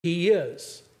He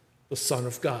is the Son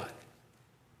of God.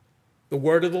 The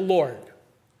word of the Lord.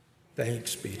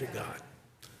 Thanks be to God.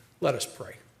 Let us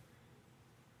pray.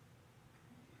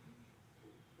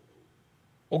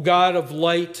 O God of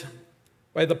light,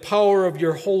 by the power of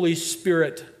your Holy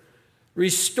Spirit,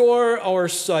 restore our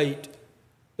sight,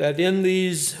 that in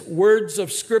these words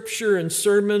of Scripture and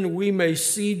sermon we may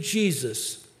see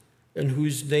Jesus, in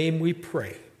whose name we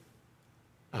pray.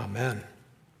 Amen.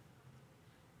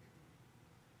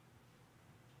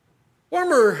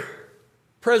 Former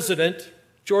President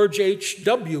George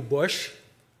H.W. Bush,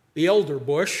 the elder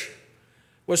Bush,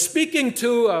 was speaking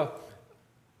to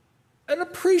an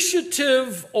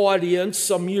appreciative audience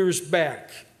some years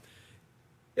back.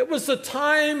 It was the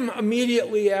time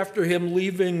immediately after him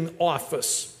leaving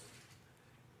office.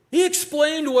 He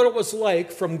explained what it was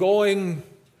like from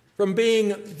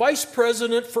being vice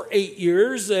president for 8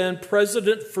 years and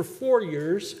president for 4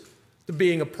 years to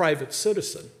being a private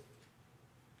citizen.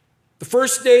 The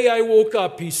first day I woke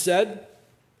up, he said,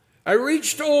 I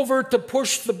reached over to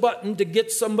push the button to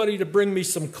get somebody to bring me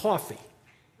some coffee.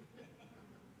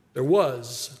 There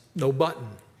was no button.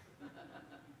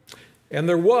 And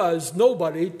there was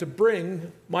nobody to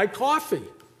bring my coffee.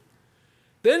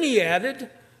 Then he added,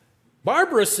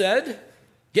 Barbara said,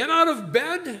 get out of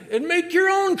bed and make your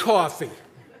own coffee.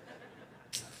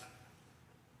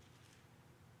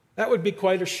 That would be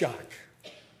quite a shock.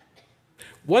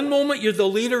 One moment you're the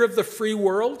leader of the free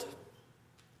world,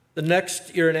 the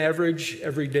next you're an average,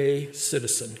 everyday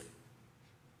citizen.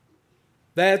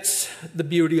 That's the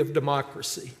beauty of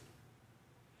democracy.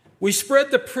 We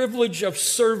spread the privilege of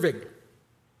serving.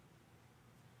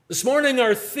 This morning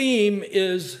our theme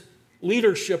is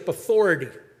leadership authority.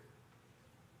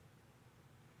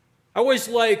 I always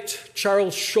liked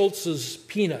Charles Schulz's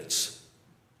Peanuts.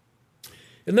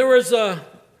 And there was a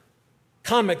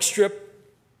comic strip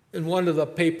in one of the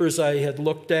papers I had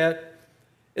looked at.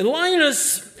 And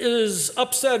Linus is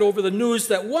upset over the news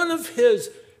that one of his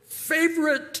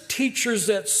favorite teachers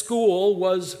at school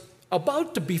was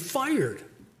about to be fired.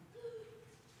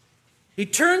 He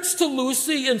turns to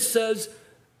Lucy and says,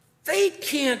 they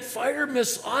can't fire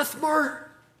Miss Othmar.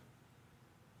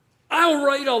 I'll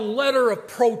write a letter of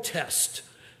protest.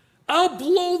 I'll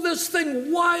blow this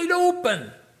thing wide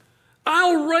open.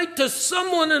 I'll write to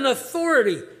someone in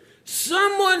authority,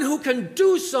 someone who can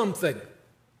do something.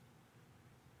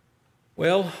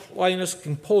 Well, Linus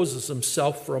composes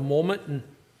himself for a moment and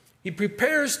he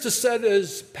prepares to set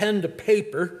his pen to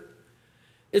paper.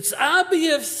 It's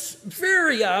obvious,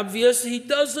 very obvious, he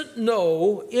doesn't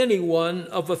know anyone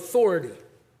of authority.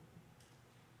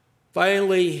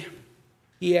 Finally,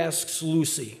 he asks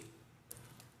Lucy,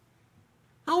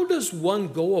 how does one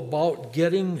go about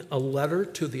getting a letter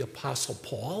to the Apostle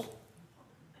Paul?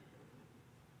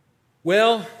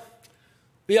 Well,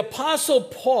 the Apostle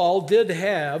Paul did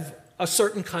have a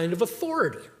certain kind of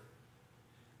authority.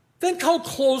 Think how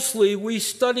closely we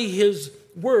study his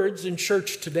words in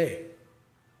church today.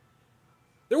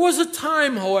 There was a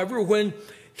time, however, when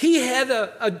he had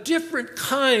a different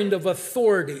kind of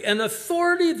authority, an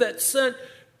authority that sent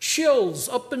chills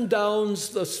up and down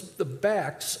the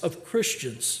backs of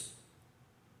Christians.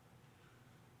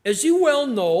 As you well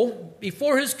know,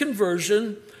 before his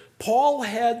conversion, Paul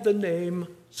had the name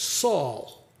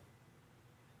Saul.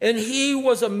 And he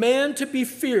was a man to be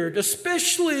feared,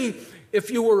 especially if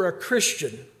you were a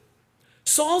Christian.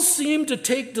 Saul seemed to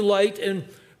take delight in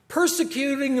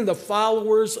persecuting the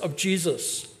followers of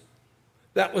Jesus.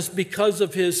 That was because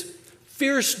of his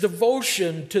fierce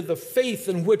devotion to the faith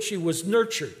in which he was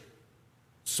nurtured.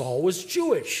 Saul was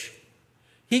Jewish.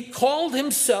 He called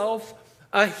himself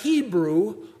a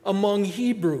Hebrew among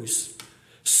Hebrews,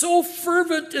 so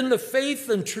fervent in the faith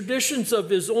and traditions of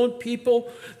his own people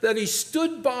that he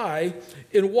stood by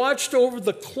and watched over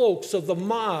the cloaks of the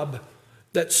mob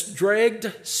that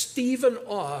dragged Stephen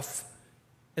off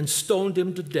and stoned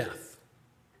him to death.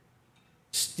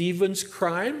 Stephen's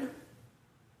crime?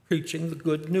 Preaching the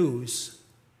good news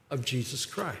of Jesus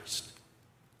Christ.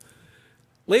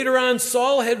 Later on,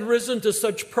 Saul had risen to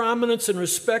such prominence and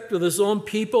respect with his own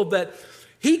people that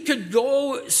he could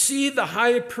go see the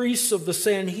high priests of the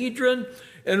Sanhedrin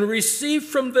and receive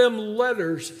from them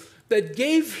letters that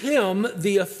gave him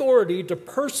the authority to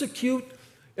persecute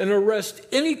and arrest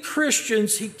any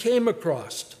Christians he came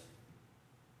across.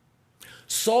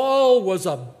 Saul was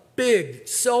a big,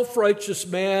 self-righteous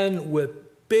man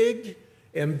with big,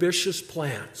 ambitious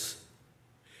plans.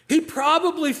 He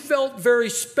probably felt very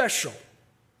special,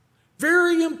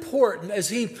 very important as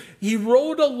he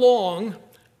rode along,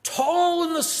 tall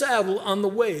in the saddle on the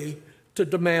way to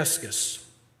Damascus.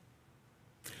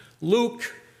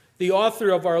 Luke the author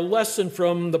of our lesson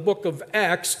from the book of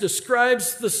Acts,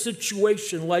 describes the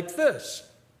situation like this.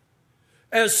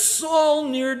 As Saul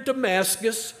neared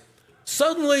Damascus,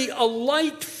 suddenly a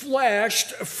light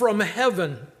flashed from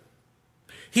heaven.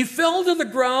 He fell to the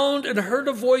ground and heard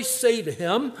a voice say to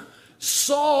him,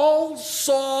 "Saul,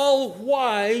 Saul,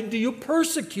 why do you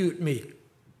persecute me?"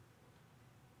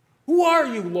 "Who are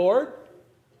you, Lord?"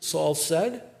 Saul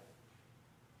said.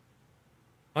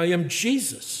 "I am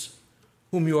Jesus,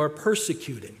 whom you are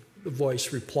persecuting," the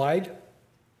voice replied.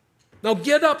 "Now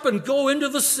get up and go into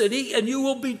the city, and you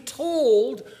will be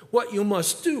told what you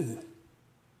must do."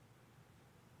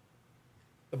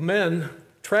 The men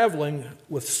traveling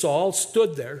with Saul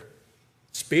stood there,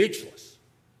 speechless.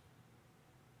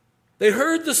 They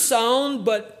heard the sound,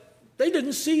 but they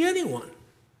didn't see anyone.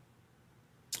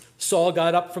 Saul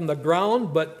got up from the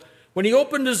ground, but when he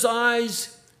opened his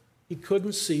eyes, he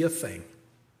couldn't see a thing.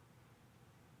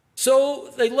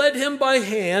 So they led him by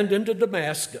hand into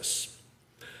Damascus.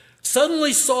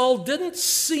 Suddenly, Saul didn't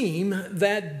seem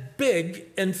that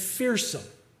big and fearsome,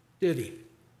 did he?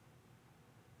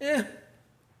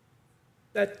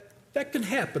 That can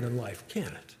happen in life,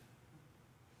 can't it?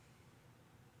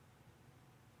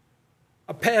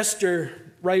 A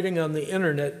pastor writing on the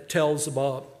internet tells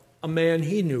about a man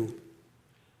he knew,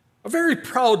 a very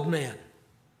proud man.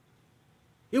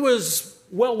 He was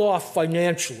well off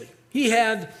financially. He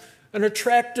had an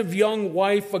attractive young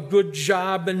wife, a good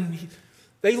job, and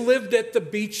they lived at the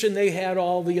beach and they had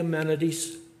all the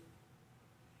amenities.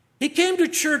 He came to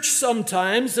church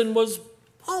sometimes and was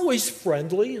always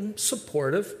friendly and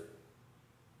supportive.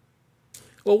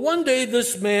 Well, one day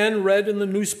this man read in the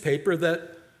newspaper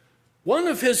that one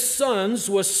of his sons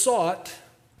was sought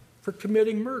for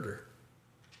committing murder.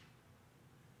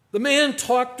 The man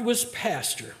talked to his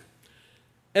pastor,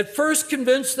 at first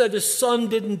convinced that his son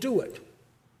didn't do it.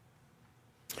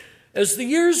 As the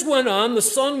years went on, the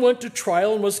son went to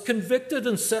trial and was convicted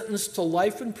and sentenced to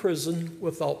life in prison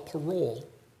without parole.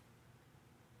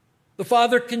 The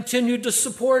father continued to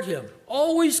support him,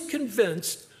 always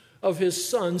convinced of his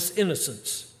son's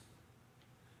innocence.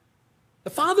 The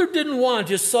father didn't want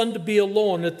his son to be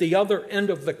alone at the other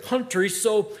end of the country,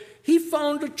 so he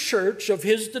found a church of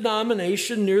his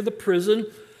denomination near the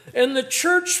prison, and the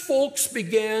church folks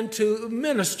began to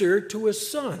minister to his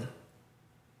son.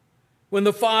 When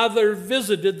the father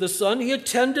visited the son, he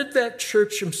attended that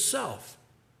church himself.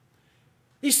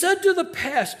 He said to the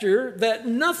pastor that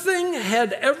nothing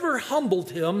had ever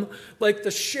humbled him like the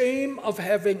shame of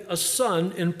having a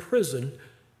son in prison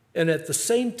and at the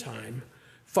same time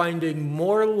finding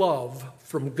more love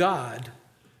from God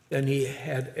than he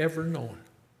had ever known.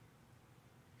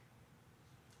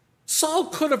 Saul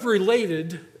could have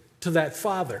related to that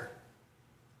father.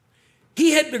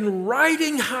 He had been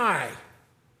riding high.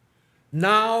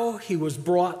 Now he was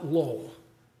brought low.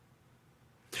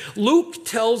 Luke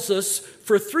tells us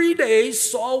for 3 days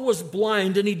Saul was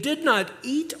blind and he did not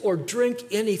eat or drink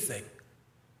anything.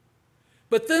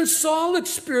 But then Saul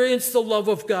experienced the love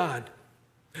of God.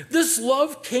 This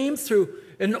love came through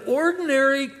an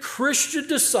ordinary Christian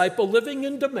disciple living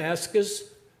in Damascus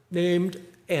named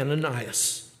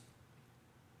Ananias.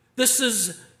 This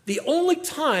is the only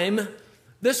time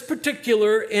this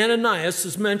particular Ananias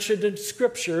is mentioned in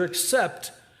Scripture,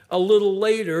 except a little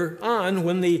later on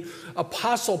when the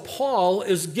Apostle Paul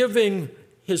is giving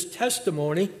his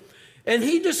testimony, and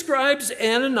he describes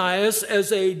Ananias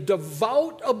as a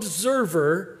devout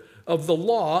observer of the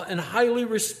law and highly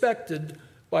respected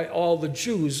by all the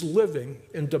Jews living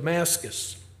in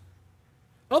Damascus.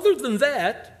 Other than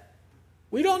that,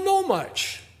 we don't know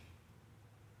much.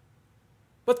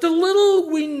 But the little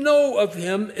we know of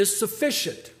him is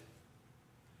sufficient.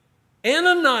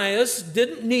 Ananias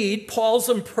didn't need Paul's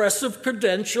impressive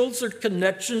credentials or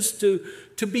connections to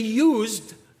be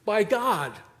used by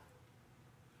God.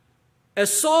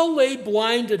 As Saul lay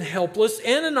blind and helpless,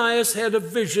 Ananias had a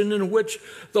vision in which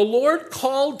the Lord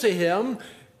called to him,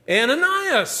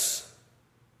 "Ananias."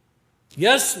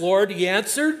 "Yes, Lord," he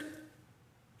answered.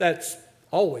 That's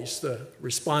always the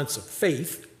response of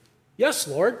faith. "Yes,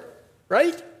 Lord."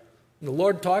 Right? And the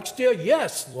Lord talks to you.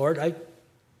 "Yes, Lord,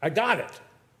 I got it."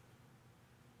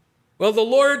 Well, the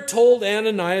Lord told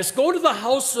Ananias, "Go to the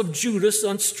house of Judas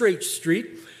on Straight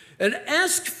Street and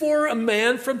ask for a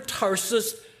man from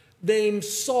Tarsus named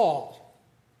Saul,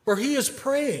 for he is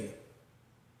praying."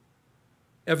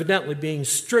 Evidently being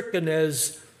stricken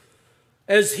as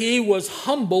he was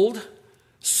humbled,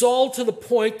 Saul to the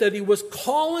point that he was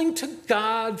calling to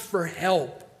God for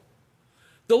help.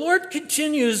 The Lord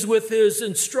continues with his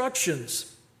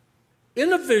instructions.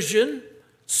 In a vision,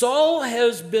 Saul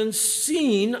has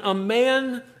seen a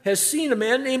man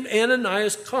named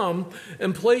Ananias come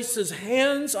and place his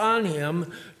hands on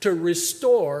him to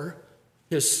restore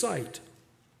his sight.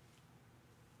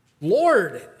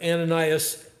 Lord,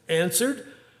 Ananias answered,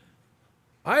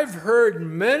 I've heard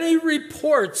many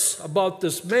reports about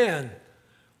this man,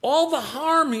 all the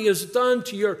harm he has done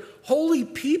to your holy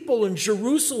people in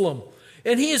Jerusalem.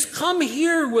 And he has come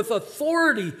here with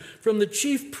authority from the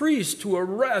chief priest to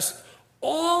arrest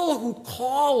all who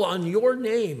call on your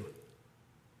name.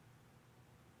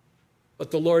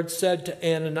 But the Lord said to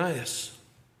Ananias,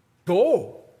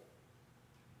 Go.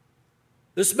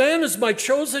 This man is my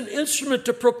chosen instrument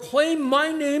to proclaim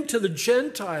my name to the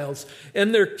Gentiles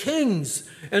and their kings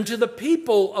and to the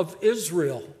people of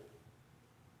Israel.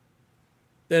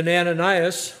 Then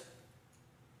Ananias,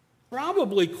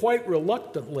 probably quite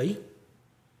reluctantly,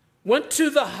 went to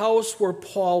the house where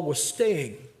Paul was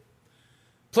staying.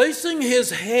 Placing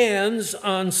his hands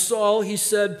on Saul, he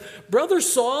said, Brother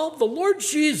Saul, the Lord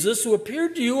Jesus, who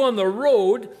appeared to you on the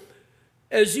road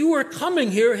as you were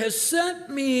coming here, has sent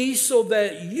me so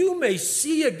that you may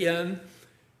see again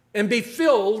and be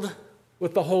filled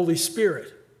with the Holy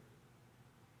Spirit.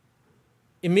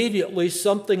 Immediately,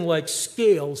 something like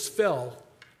scales fell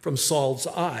from Saul's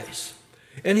eyes,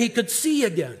 and he could see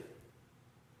again.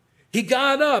 He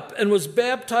got up and was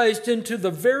baptized into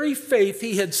the very faith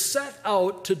he had set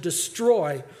out to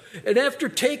destroy. And after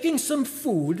taking some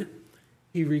food,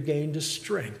 he regained his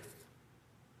strength.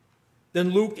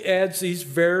 Then Luke adds these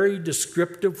very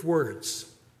descriptive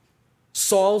words.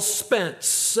 Saul spent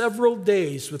several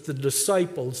days with the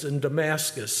disciples in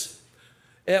Damascus.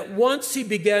 At once he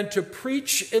began to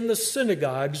preach in the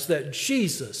synagogues that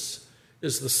Jesus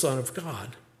is the Son of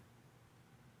God.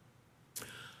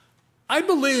 I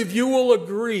believe you will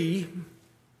agree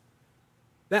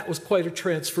that was quite a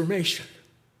transformation.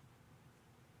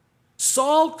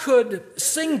 Saul could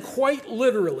sing quite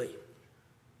literally,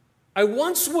 I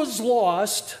once was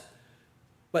lost,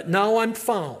 but now I'm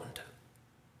found,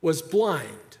 was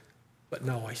blind, but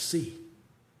now I see.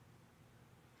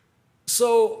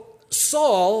 So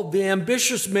Saul, the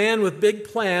ambitious man with big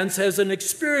plans, has an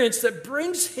experience that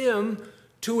brings him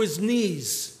to his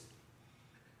knees.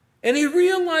 And he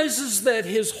realizes that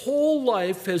his whole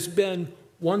life has been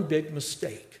one big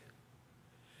mistake.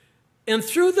 And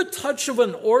through the touch of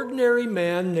an ordinary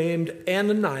man named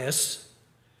Ananias,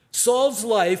 Saul's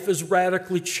life is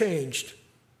radically changed.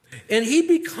 And he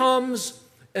becomes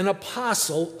an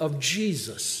apostle of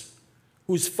Jesus,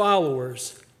 whose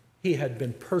followers he had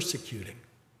been persecuting.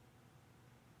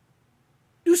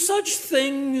 Do such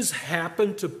things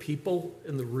happen to people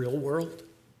in the real world?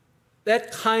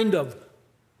 That kind of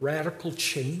radical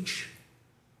change?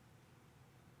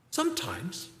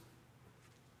 Sometimes.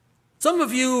 Some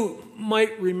of you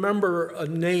might remember a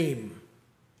name,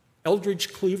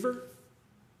 Eldridge Cleaver.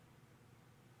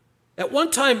 At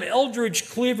one time, Eldridge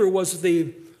Cleaver was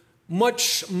the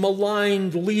much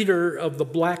maligned leader of the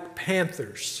Black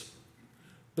Panthers,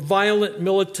 the violent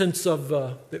militants of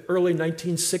the early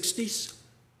 1960s.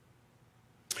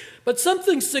 But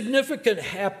something significant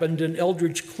happened in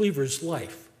Eldridge Cleaver's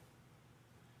life.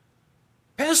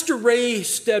 Pastor Ray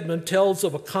Stedman tells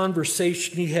of a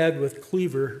conversation he had with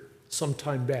Cleaver some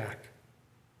time back.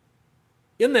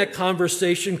 In that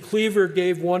conversation, Cleaver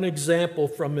gave one example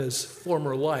from his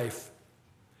former life.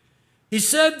 He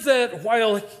said that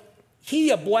while he,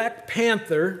 a Black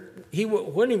Panther,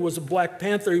 when he was a Black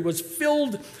Panther, he was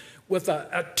filled with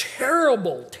a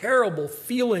terrible, terrible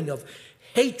feeling of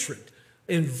hatred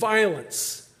and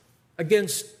violence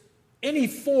against any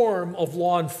form of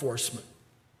law enforcement.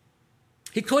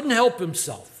 He couldn't help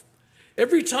himself.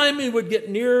 Every time he would get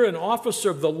near an officer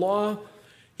of the law,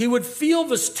 he would feel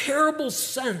this terrible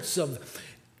sense of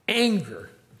anger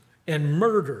and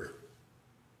murder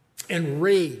and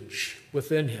rage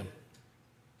within him.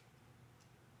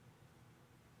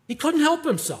 He couldn't help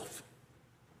himself.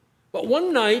 But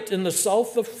one night in the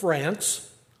south of France,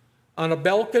 on a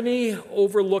balcony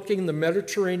overlooking the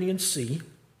Mediterranean Sea,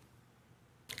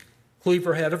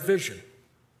 Cleaver had a vision.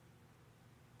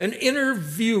 An inner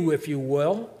view, if you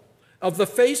will, of the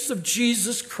face of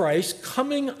Jesus Christ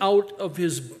coming out of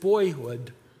his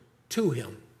boyhood to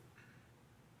him.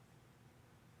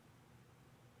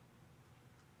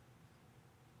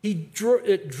 It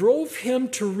drove him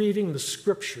to reading the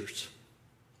scriptures.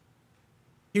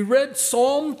 He read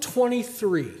Psalm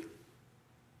 23,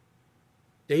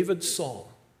 David's psalm,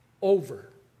 over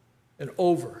and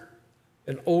over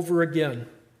and over again.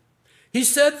 He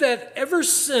said that ever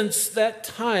since that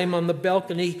time on the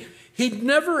balcony, he'd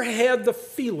never had the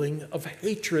feeling of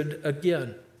hatred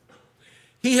again.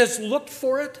 He has looked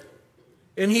for it.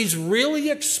 and he's really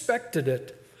expected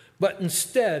it, but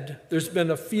instead there's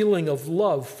been a feeling of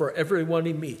love for everyone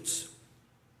he meets.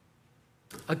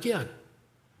 Again,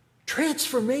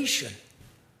 transformation.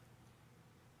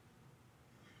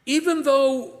 Even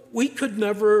though we could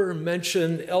never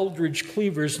mention Eldridge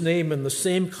Cleaver's name in the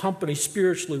same company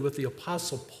spiritually with the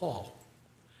Apostle Paul,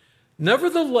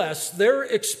 nevertheless, their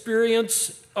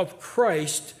experience of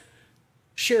Christ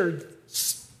shared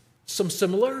some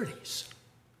similarities.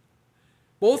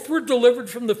 Both were delivered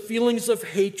from the feelings of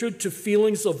hatred to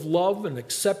feelings of love and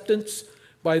acceptance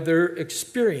by their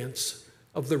experience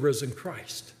of the risen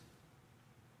Christ.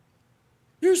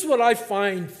 Here's what I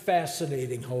find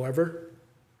fascinating, however.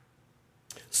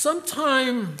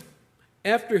 Sometime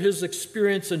after his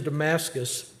experience in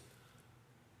Damascus,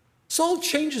 Saul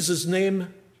changes his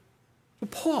name to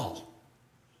Paul.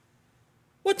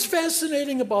 What's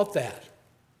fascinating about that?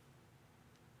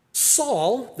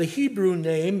 Saul, the Hebrew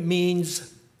name,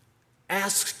 means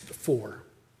asked for,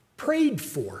 prayed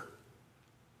for.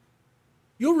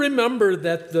 You'll remember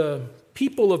that the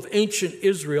people of ancient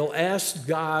Israel asked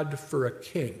God for a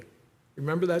king.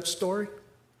 Remember that story?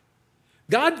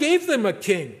 God gave them a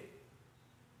king.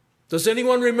 Does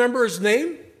anyone remember his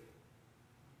name?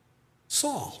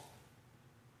 Saul.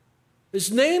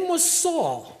 His name was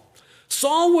Saul.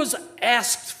 Saul was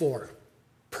asked for,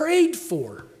 prayed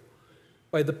for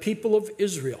by the people of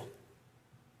Israel.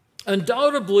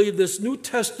 Undoubtedly, this New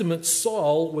Testament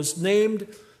Saul was named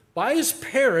by his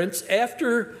parents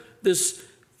after this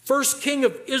first king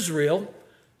of Israel,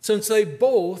 since they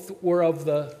both were of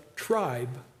the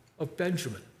tribe of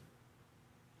Benjamin.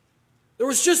 There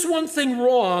was just one thing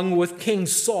wrong with King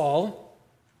Saul.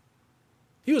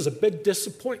 He was a big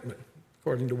disappointment,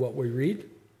 according to what we read.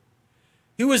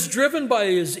 He was driven by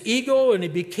his ego, and he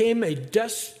became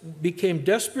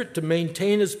desperate to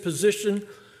maintain his position,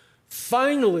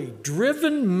 finally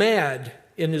driven mad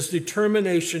in his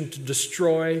determination to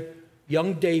destroy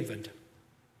young David,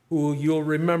 who you'll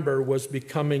remember was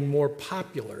becoming more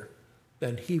popular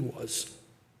than he was.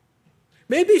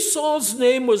 Maybe Saul's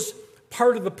name was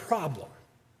part of the problem.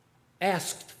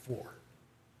 Asked for,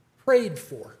 prayed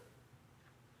for.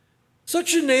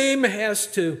 Such a name has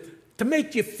to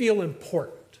make you feel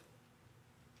important.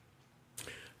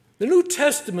 The New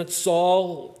Testament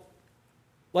Saul,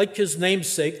 like his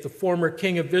namesake, the former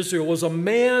king of Israel, was a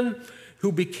man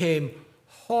who became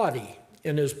haughty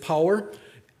in his power,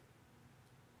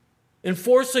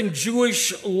 enforcing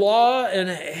Jewish law, and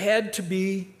had to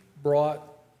be brought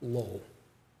low.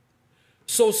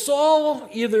 So Saul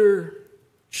either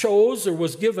chose or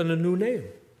was given a new name,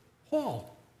 Paul.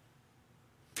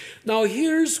 Now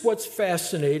here's what's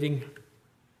fascinating.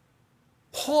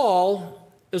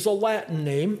 Paul is a Latin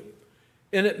name,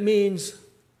 and it means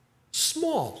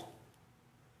small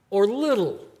or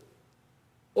little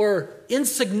or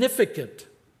insignificant.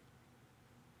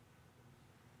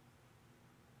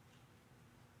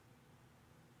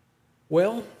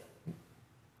 Well,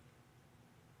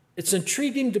 it's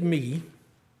intriguing to me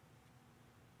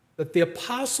that the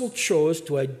apostle chose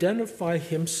to identify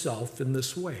himself in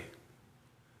this way.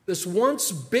 This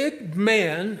once big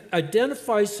man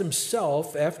identifies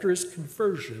himself after his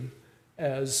conversion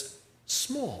as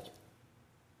small.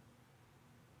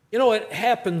 You know, it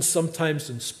happens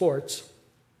sometimes in sports,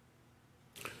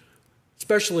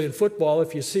 especially in football.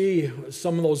 If you see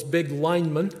some of those big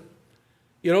linemen,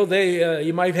 you know,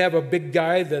 you might have a big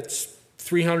guy that's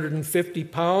 350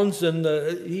 pounds, and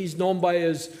he's known by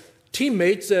his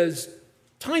teammates as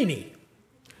tiny.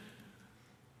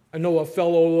 I know a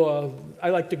fellow, I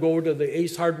like to go to the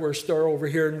Ace Hardware store over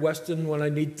here in Weston when I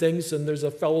need things, and there's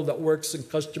a fellow that works in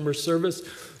customer service,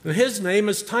 and his name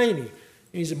is Tiny.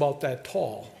 He's about that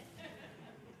tall.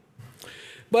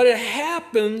 But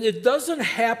it doesn't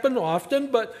happen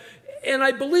often, and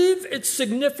I believe it's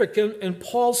significant in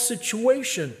Paul's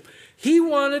situation. He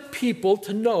wanted people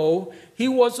to know he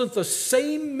wasn't the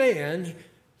same man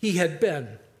he had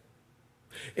been.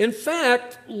 In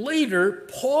fact, later,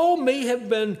 Paul may have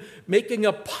been making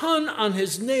a pun on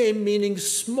his name, meaning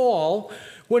small,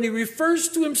 when he refers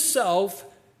to himself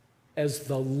as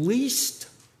the least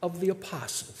of the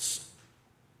apostles.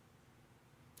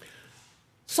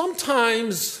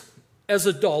 Sometimes, as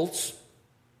adults,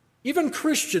 even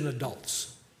Christian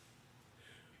adults,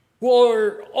 who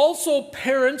are also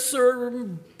parents or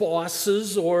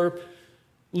bosses or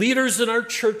leaders in our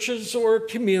churches or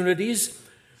communities,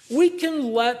 we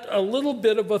can let a little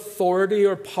bit of authority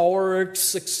or power or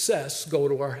success go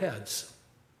to our heads.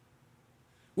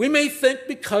 We may think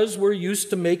because we're used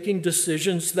to making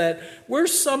decisions that we're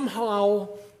somehow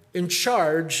in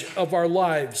charge of our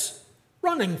lives,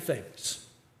 running things.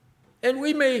 And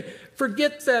we may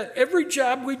forget that every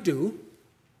job we do,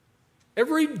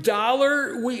 every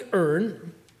dollar we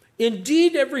earn,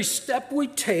 indeed every step we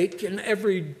take and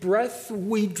every breath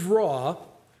we draw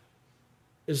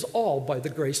is all by the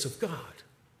grace of God.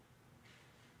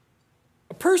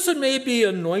 A person may be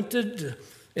anointed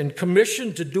and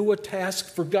commissioned to do a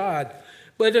task for God,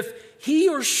 but if he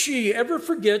or she ever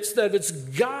forgets that it's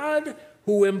God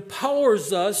who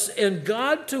empowers us and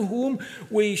God to whom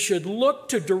we should look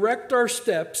to direct our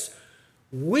steps,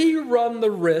 we run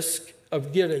the risk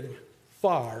of getting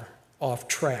far off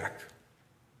track.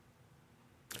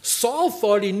 Saul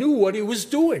thought he knew what he was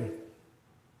doing.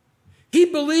 He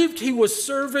believed he was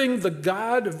serving the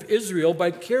God of Israel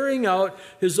by carrying out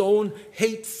his own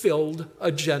hate-filled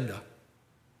agenda.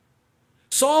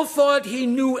 Saul thought he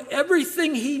knew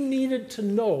everything he needed to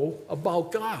know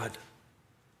about God.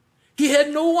 He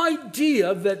had no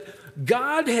idea that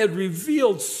God had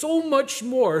revealed so much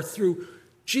more through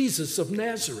Jesus of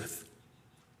Nazareth.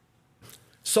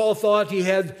 Saul thought he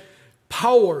had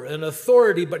power and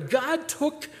authority, but God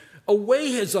took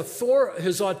away his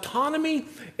autonomy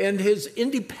and his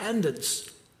independence.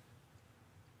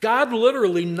 God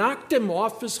literally knocked him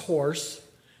off his horse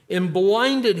and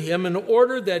blinded him in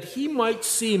order that he might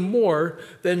see more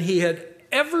than he had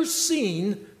ever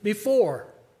seen before.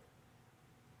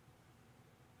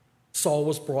 Saul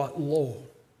was brought low,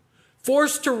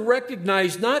 forced to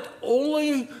recognize not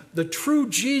only the true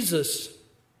Jesus,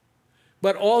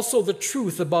 but also the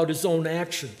truth about his own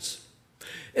actions.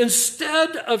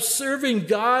 Instead of serving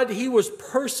God, he was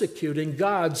persecuting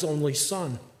God's only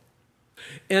Son.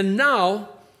 And now,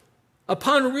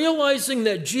 upon realizing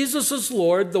that Jesus is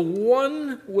Lord, the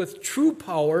one with true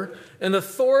power and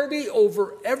authority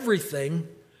over everything,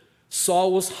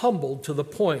 Saul was humbled to the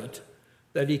point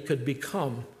that he could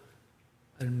become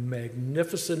a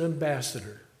magnificent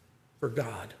ambassador for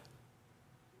God.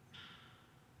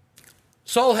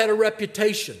 Saul had a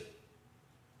reputation,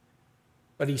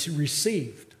 but he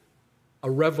received a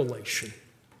revelation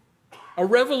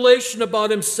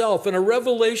about himself and a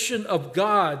revelation of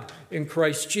God in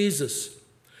Christ Jesus.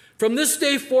 From this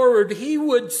day forward, he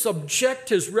would subject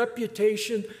his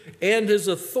reputation and his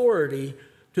authority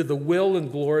to the will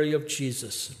and glory of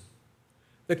Jesus.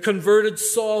 The converted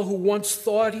Saul, who once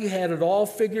thought he had it all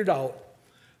figured out,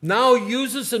 now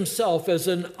uses himself as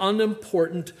an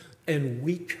unimportant and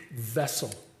weak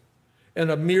vessel and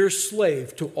a mere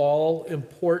slave to all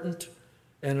important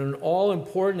and an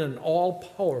all-important and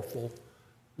all-powerful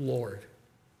Lord.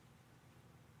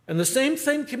 And the same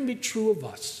thing can be true of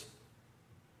us.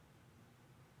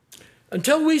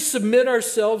 Until we submit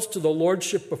ourselves to the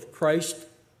lordship of Christ,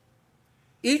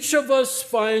 each of us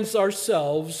finds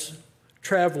ourselves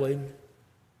traveling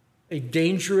a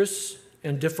dangerous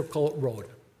and difficult road.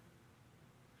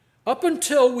 Up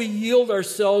until we yield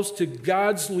ourselves to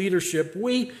God's leadership,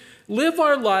 we live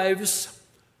our lives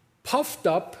puffed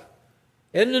up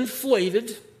and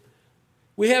inflated.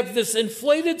 We have this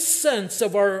inflated sense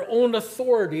of our own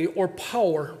authority or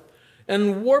power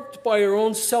and warped by our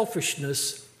own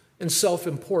selfishness and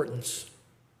self-importance.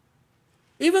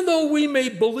 Even though we may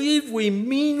believe we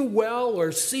mean well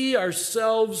or see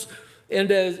ourselves and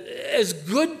as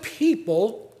good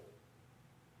people,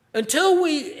 until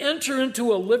we enter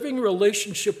into a living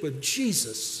relationship with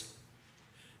Jesus,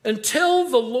 until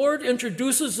the Lord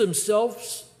introduces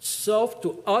himself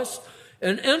to us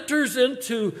and enters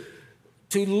into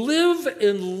to live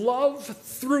in love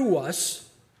through us,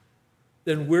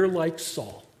 then we're like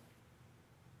Saul.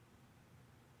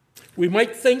 We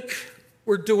might think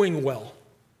we're doing well,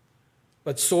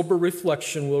 but sober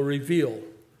reflection will reveal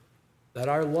that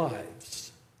our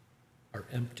lives are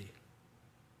empty.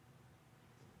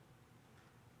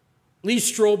 Lee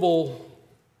Strobel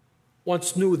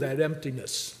once knew that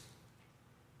emptiness.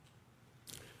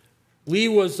 Lee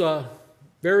was a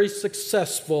very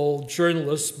successful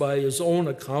journalist by his own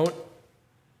account,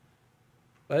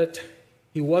 but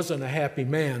he wasn't a happy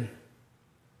man.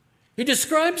 He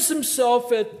describes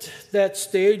himself at that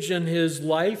stage in his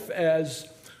life as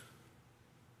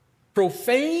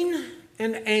profane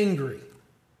and angry.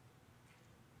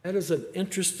 That is an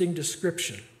interesting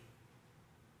description.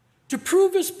 To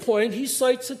prove his point, he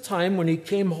cites a time when he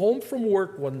came home from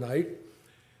work one night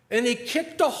and he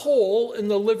kicked a hole in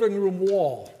the living room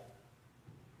wall.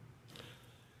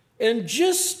 And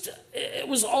it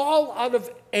was all out of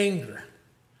anger.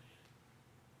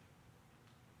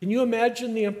 Can you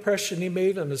imagine the impression he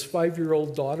made on his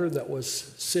 5-year-old daughter that was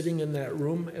sitting in that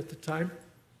room at the time?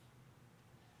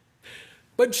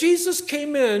 But Jesus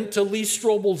came into Lee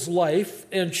Strobel's life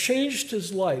and changed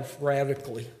his life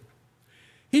radically.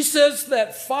 He says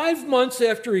that 5 months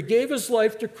after he gave his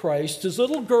life to Christ, his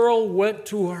little girl went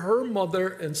to her mother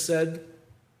and said,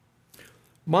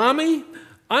 "Mommy,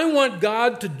 I want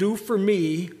God to do for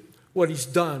me what he's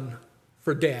done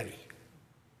for Daddy.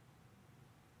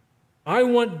 I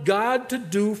want God to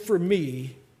do for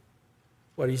me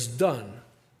what he's done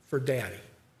for Daddy."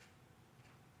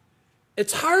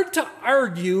 It's hard to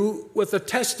argue with a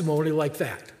testimony like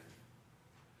that.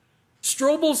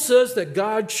 Strobel says that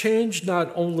God changed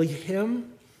not only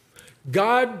him,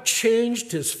 God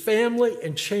changed his family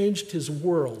and changed his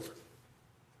world.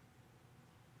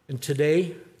 And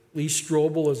today, Lee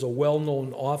Strobel is a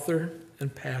well-known author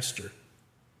and pastor.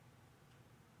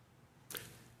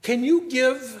 Can you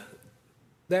give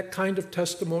that kind of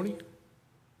testimony?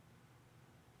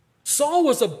 Saul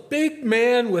was a big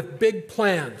man with big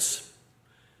plans,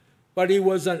 but he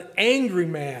was an angry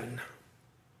man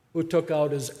who took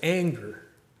out his anger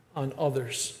on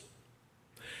others.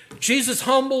 Jesus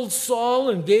humbled Saul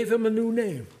and gave him a new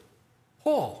name,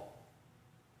 Paul,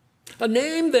 a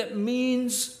name that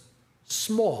means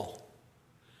small.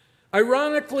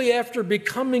 Ironically, after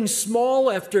becoming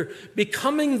small, after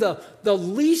becoming the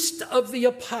least of the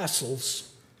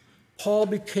apostles, Paul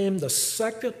became the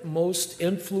second most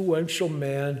influential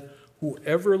man who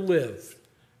ever lived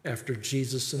after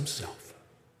Jesus himself.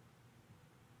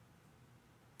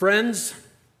 Friends,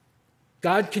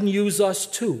 God can use us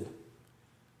too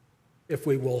if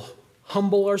we will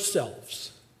humble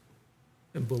ourselves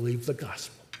and believe the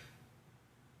gospel.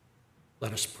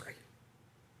 Let us pray.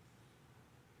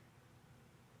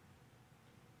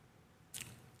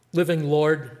 Living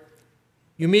Lord,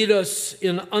 you meet us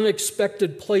in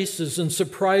unexpected places and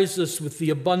surprise us with the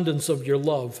abundance of your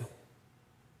love.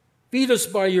 Feed us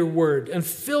by your word and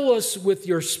fill us with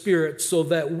your Spirit so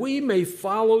that we may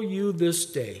follow you this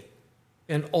day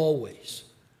and always.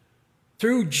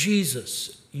 Through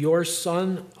Jesus, your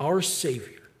Son, our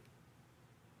Savior.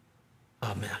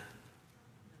 Amen.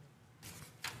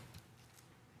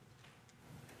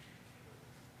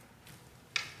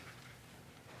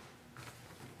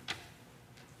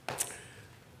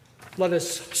 Let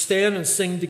us stand and sing together.